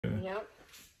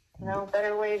No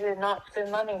better way to not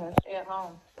spend money than stay at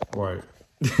home. Right.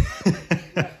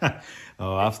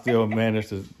 Oh, I've still managed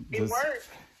to It works.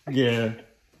 Yeah,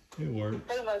 it works.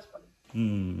 For the most part.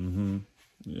 Mm-hmm.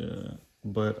 Yeah.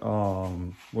 But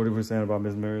what were we saying about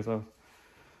Miss Mary's house?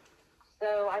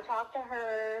 So I talked to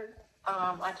her.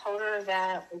 I told her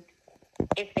that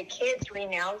if the kids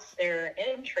renounce their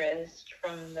interest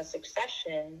from the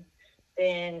succession,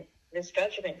 then this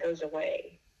judgment goes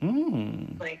away.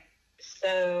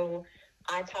 So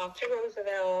I talked to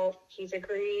Roosevelt. He's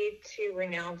agreed to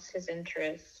renounce his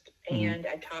interest. And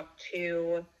I talked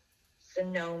to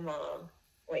Simona.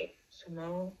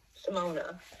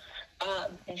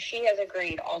 And she has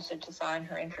agreed also to sign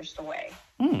her interest away.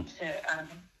 So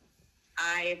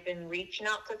I've been reaching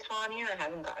out to Tanya. I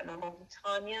haven't gotten a hold of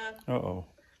Tanya.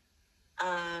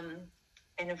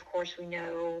 And of course we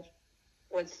know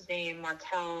what's his name,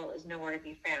 Martell, is nowhere to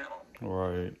be found.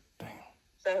 Right. Damn.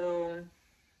 So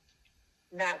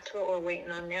that's what we're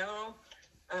waiting on now.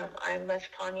 I left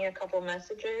Tanya a couple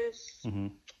messages,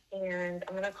 and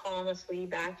I'm going to call Miss Lee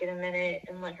back in a minute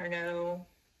and let her know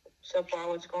so far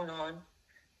what's going on.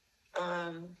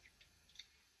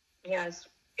 Yes,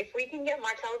 if we can get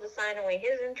Martell to sign away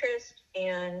his interest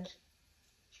and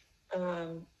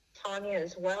Tanya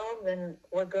as well, then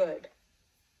we're good.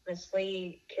 Miss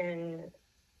Lee can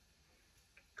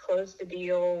close the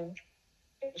deal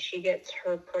and she gets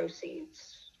her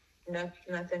proceeds.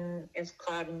 Nothing is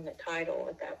clouding the title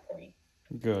at that point.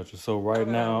 Gotcha. So right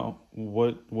now,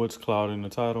 what's clouding the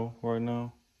title right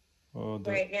now?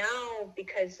 Right now,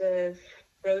 because of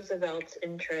Roosevelt's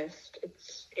interest,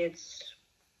 it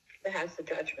has the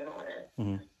judgment on it.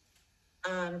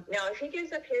 Now, if he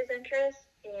gives up his interest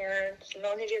and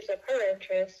Simona gives up her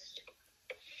interest,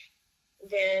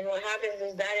 then what happens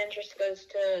is that interest goes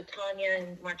to Tanya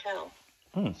and Martell.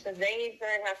 So they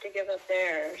then have to give up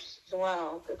theirs as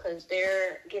well because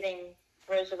they're getting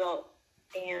Roosevelt's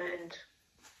and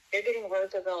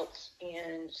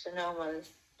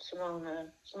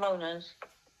Simona's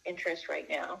interest right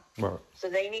now. Right. So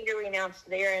they need to renounce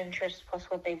their interest plus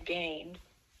what they've gained.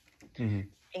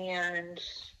 And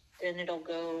then it'll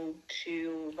go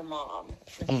to the mom.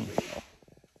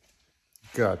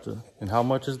 Gotcha. And how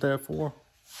much is that for?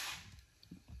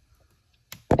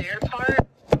 Their part?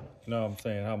 No, I'm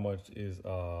saying how much is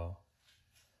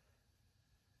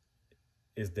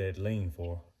that lien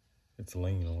for? It's a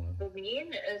lien on it. The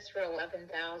lien is for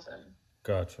 $11,000.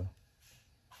 Gotcha.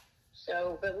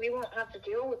 So, but we won't have to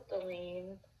deal with the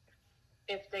lien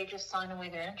if they just sign away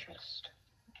their interest.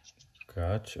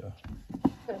 Gotcha.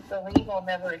 Because the lien will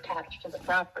never attach to the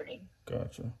property.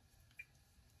 Gotcha.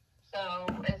 So,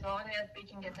 as long as we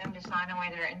can get them to sign away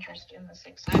their interest in the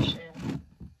succession,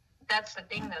 that's the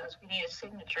thing, though, is we need a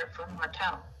signature from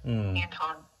Martell and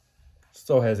Tanya.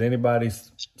 So, has anybody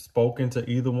spoken to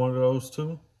either one of those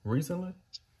two recently?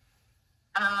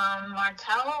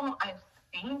 Martell, I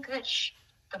think that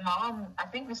the mom, I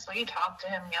think Miss Lee talked to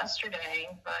him yesterday,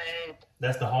 but...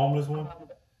 That's the homeless one?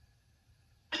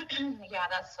 Yeah,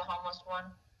 that's the homeless one.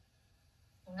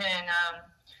 And then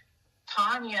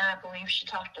Tanya, I believe she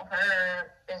talked to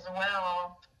her as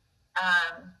well.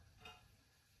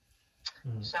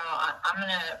 So I'm going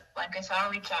to, like I said,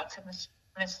 I'll reach out to Miss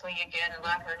Lee again and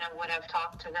let her know what I've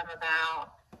talked to them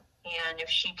about. And if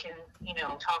she can,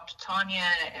 talk to Tanya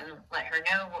and let her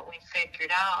know what we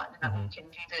figured out and that we can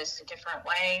do this a different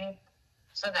way.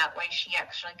 So that way she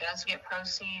actually does get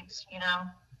proceeds,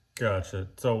 Gotcha.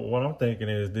 So what I'm thinking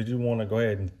is, did you want to go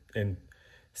ahead and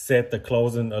set the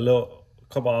closing a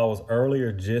couple hours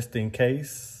earlier just in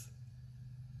case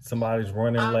somebody's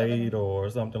running late or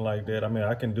something like that? I mean,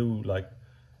 I can do like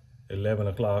 11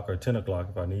 o'clock or 10 o'clock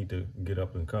if I need to get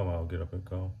up and come. I'll get up and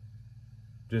come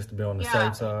just to be on the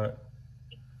safe side.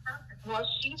 Well,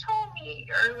 she told me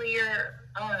earlier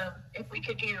if we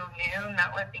could do noon,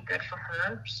 that would be good for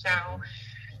her. So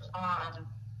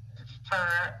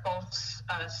for both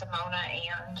Simona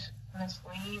and Miss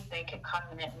Lee, they could come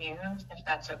in at noon, if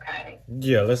that's okay.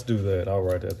 Yeah, let's do that. I'll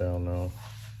write that down now.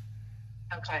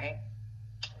 Okay.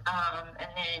 And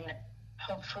then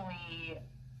hopefully,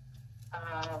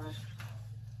 I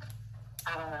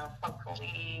don't know,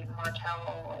 hopefully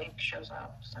Martell shows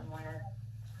up somewhere.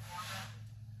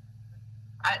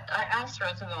 I asked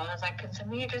Roosevelt, I was like, can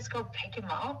somebody just go pick him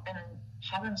up and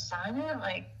have him sign it?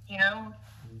 Like,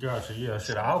 Gotcha. Yeah,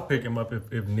 shit. I'll pick him up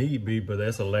if need be, but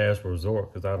that's a last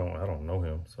resort because I don't know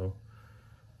him. So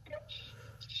you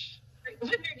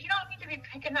don't need to be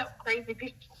picking up crazy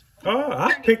people.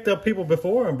 I picked up people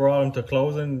before and brought them to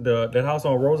closing that house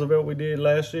on Roosevelt we did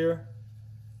last year.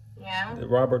 Yeah.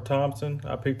 Robert Thompson.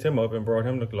 I picked him up and brought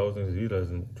him to closing. He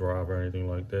doesn't drive or anything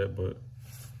like that, but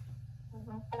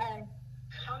Okay.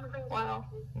 Well,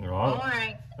 all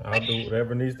right. I'll do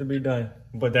whatever needs to be done.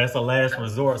 But that's a last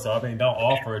resort, so I mean, don't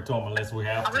offer it to him unless we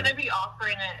have to. I'm going to be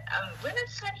offering it. Leonard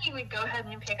said he would go ahead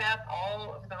and pick up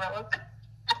all of the relatives.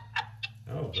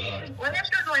 Oh, God. Leonard's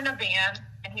going to join a band,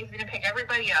 and he's going to pick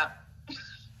everybody up.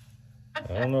 I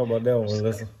don't know about that one,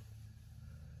 Melissa.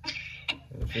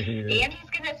 And he's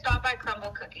going to stop by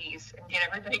Crumble Cookies and get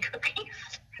everybody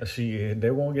cookies.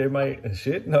 They won't get my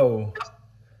shit, no.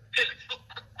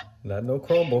 Not no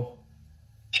crumble.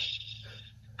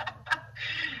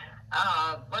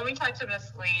 Let me talk to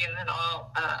Miss Lee, and then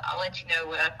I'll let you know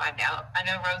what I find out. I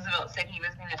know Roosevelt said he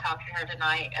was going to talk to her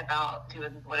tonight about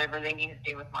doing whatever they need to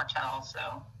do with Martell.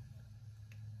 So.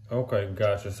 Okay,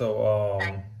 gotcha. So,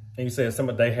 and you said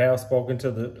they have spoken to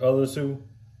the other two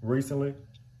recently.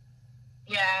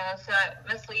 Yeah, so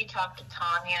Miss Lee talked to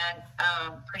Tanya.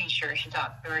 Pretty sure she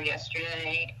talked to her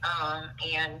yesterday.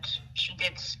 And she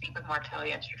did speak with Martell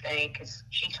yesterday because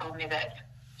she told me that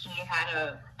he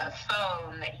had a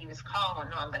phone that he was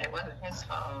calling on, but it wasn't his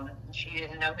phone. She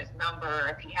didn't know his number or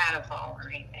if he had a phone or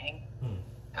anything.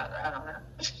 I don't know.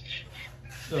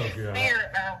 Oh, God.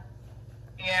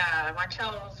 Yeah,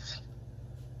 Martell's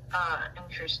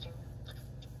interesting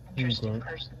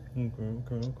person.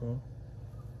 Okay.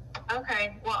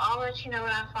 Okay, well, I'll let you know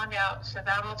when I find out. So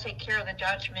that will take care of the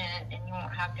judgment, and you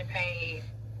won't have to pay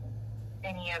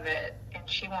any of it, and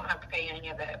she won't have to pay any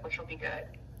of it, which will be good.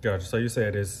 Gotcha. So you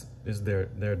said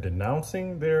they're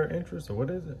denouncing their interest, or what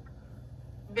is it?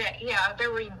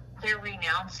 They're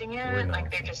renouncing it.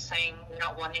 Like they're just saying we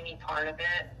don't want any part of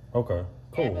it. Okay,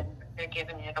 cool. And they're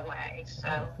giving it away.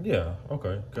 So yeah,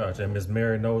 okay, gotcha. And Miss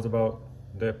Mary knows about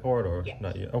that part, or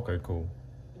not yet? Okay, cool.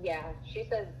 Yeah, she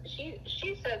said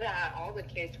that all the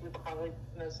kids would probably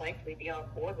most likely be on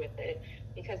board with it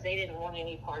because they didn't want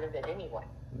any part of it anyway.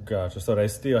 Gotcha. So they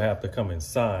still have to come and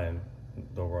sign,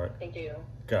 though, right? They do.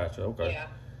 Gotcha. Okay. Yeah.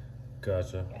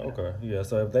 Gotcha. Yeah. Okay. Yeah.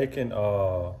 So if they can,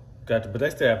 gotcha. But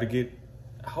they still have to get.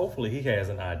 Hopefully, he has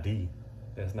an ID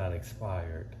that's not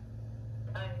expired.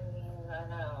 I mean, I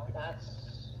know that's.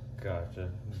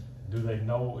 Gotcha. Do they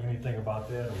know anything about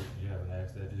that, or you haven't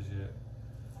asked that just yet?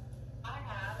 I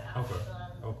have asked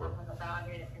them about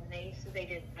it, and they said they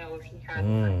didn't know if he had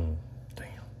one.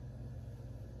 Damn.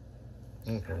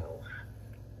 Okay. So.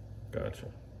 Gotcha.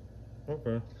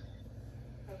 Okay.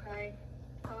 Okay.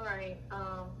 All right.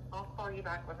 I'll call you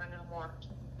back when I know more.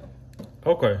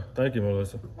 Okay. Thank you,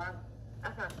 Melissa. Uh-huh.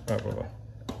 All right. Bye-bye.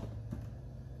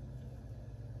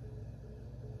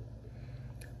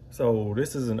 So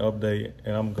this is an update,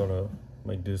 and I'm gonna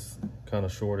make this kind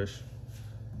of shortish.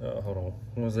 Hold on.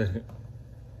 One second.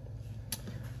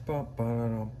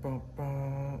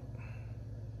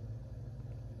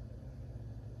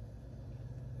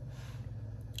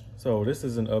 So this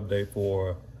is an update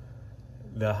for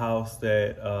the house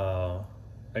that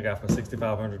I got for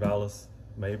 $6,500,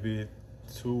 maybe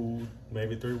 3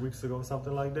 weeks ago,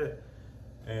 something like that.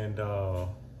 And oh,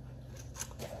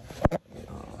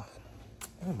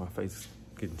 my face is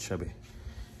getting chubby.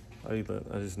 I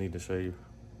just need to shave.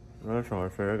 I'm trying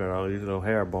to say I got all these little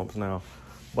hair bumps now.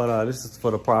 But this is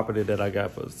for the property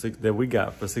that we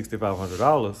got for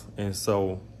 $6,500. And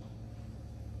so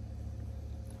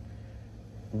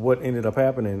what ended up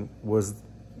happening was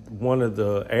one of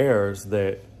the heirs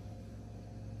that,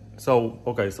 so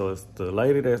it's the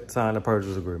lady that signed the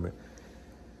purchase agreement.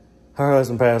 Her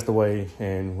husband passed away,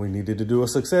 and we needed to do a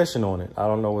succession on it. I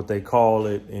don't know what they call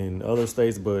it in other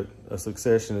states, but a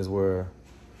succession is where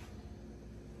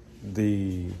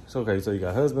so you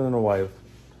got husband and a wife.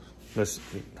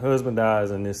 Husband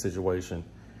dies in this situation,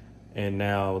 and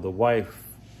now the wife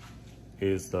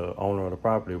is the owner of the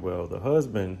property. Well,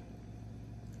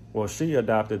 she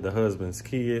adopted the husband's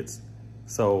kids,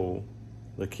 so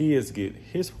the kids get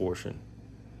his portion.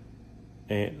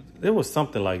 And it was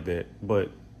something like that, but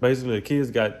basically the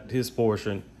kids got his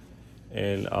portion,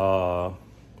 and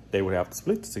they would have to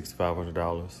split the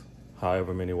 $6,500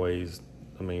 however many ways,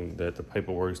 that the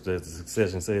paperwork, that the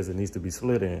succession says it needs to be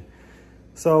split in.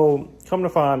 So come to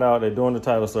find out, they're doing the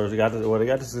title search. They got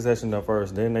the succession done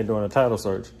first, then they're doing a title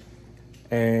search.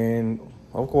 And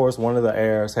of course, one of the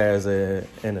heirs has an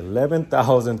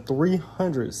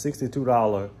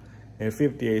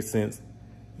 $11,362.58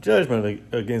 judgment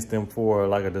against them for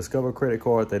like a Discover credit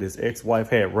card that his ex-wife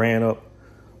had ran up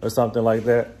or something like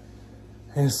that.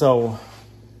 And so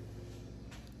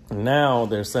now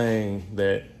they're saying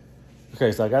that,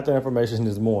 okay, so I got the information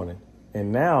this morning,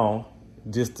 and now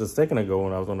just a second ago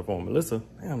when I was on the phone with Melissa,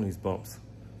 damn these bumps,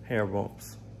 hair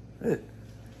bumps. I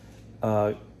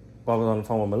was on the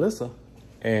phone with Melissa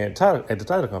and at the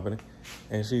title company,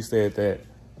 and she said that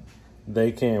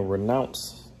they can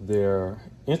renounce their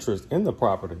interest in the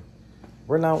property.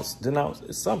 Renounce, denounce,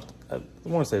 it's something. I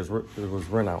want to say it was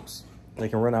renounce. They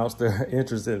can renounce their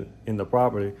interest in the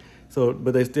property. So,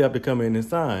 but they still have to come in and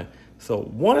sign. So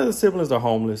one of the siblings are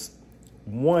homeless.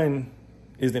 One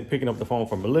isn't picking up the phone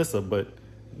for Melissa, but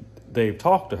they've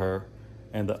talked to her.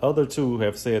 And the other two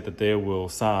have said that they will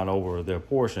sign over their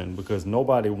portion because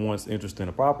nobody wants interest in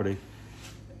the property.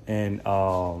 And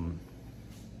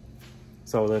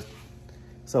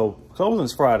so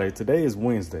closing's Friday. Today is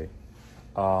Wednesday.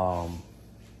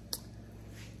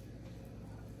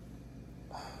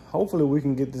 Hopefully we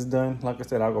can get this done. Like I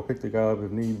said, I'll go pick the guy up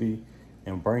if need be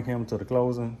and bring him to the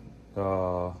closing.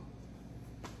 Hell,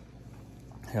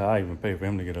 I even pay for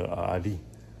him to get an ID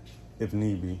if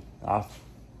need be.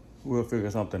 We'll figure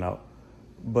something out.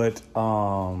 But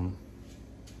yeah,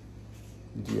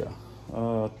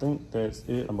 I think that's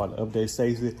it. I'm about to update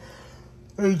Stacey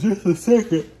in just a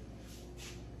second.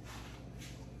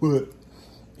 But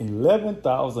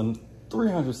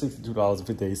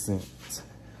 $11,362.58.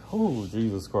 Oh,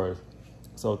 Jesus Christ.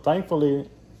 So thankfully,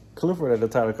 Clifford at the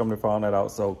title company found that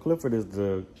out. So Clifford is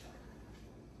the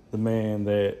man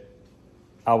that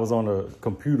I was on a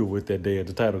computer with that day at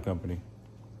the title company.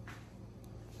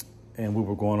 And we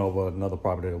were going over another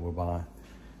property that we're buying.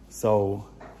 So,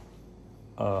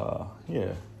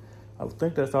 yeah, I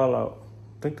think that's all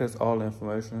the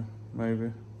information,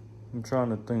 maybe. I'm trying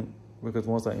to think, because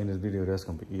once I end this video, that's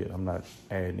going to be it. I'm not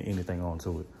adding anything on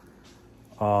to it.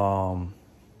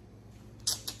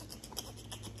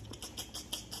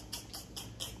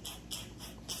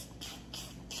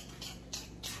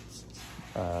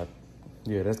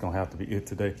 Yeah, that's going to have to be it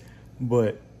today.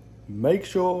 But make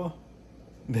sure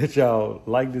that y'all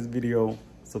like this video,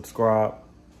 subscribe,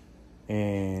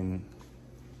 and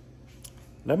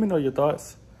let me know your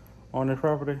thoughts on this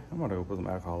property. I'm gonna go put some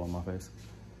alcohol on my face.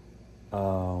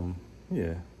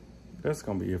 Yeah, that's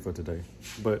gonna be it for today.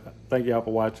 But thank y'all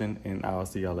for watching, and I'll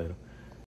see y'all later.